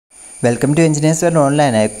Welcome to Engineers World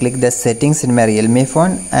Online. I click the settings in my Realme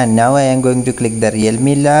phone and now I am going to click the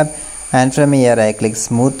Realme Lab, and from here I click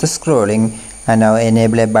smooth scrolling and now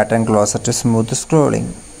enable a button closer to smooth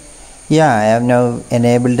scrolling. Yeah, I have now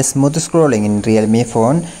enabled smooth scrolling in Realme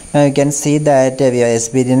phone. Now you can see that we have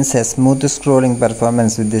experienced a smooth scrolling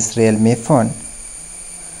performance with this Realme phone.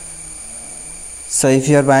 So if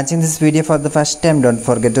you are watching this video for the first time, don't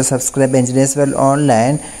forget to subscribe Engineers World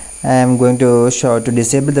Online. I am going to show to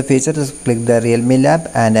disable the feature. Just click the Realme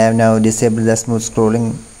Lab and I have now disabled the smooth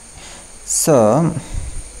scrolling. So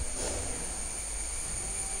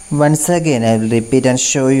once again I will repeat and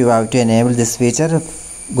show you how to enable this feature.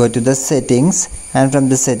 Go to the settings and from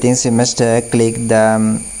the settings you must click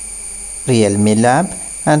the Realme Lab,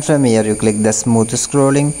 and from here you click the smooth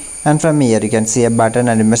scrolling, and from here you can see a button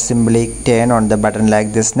and you must simply turn on the button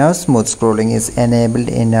like this. Now smooth scrolling is enabled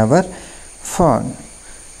in our phone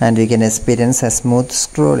and we can experience a smooth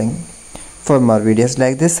scrolling. For more videos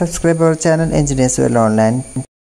like this, subscribe our channel Engineers World Online.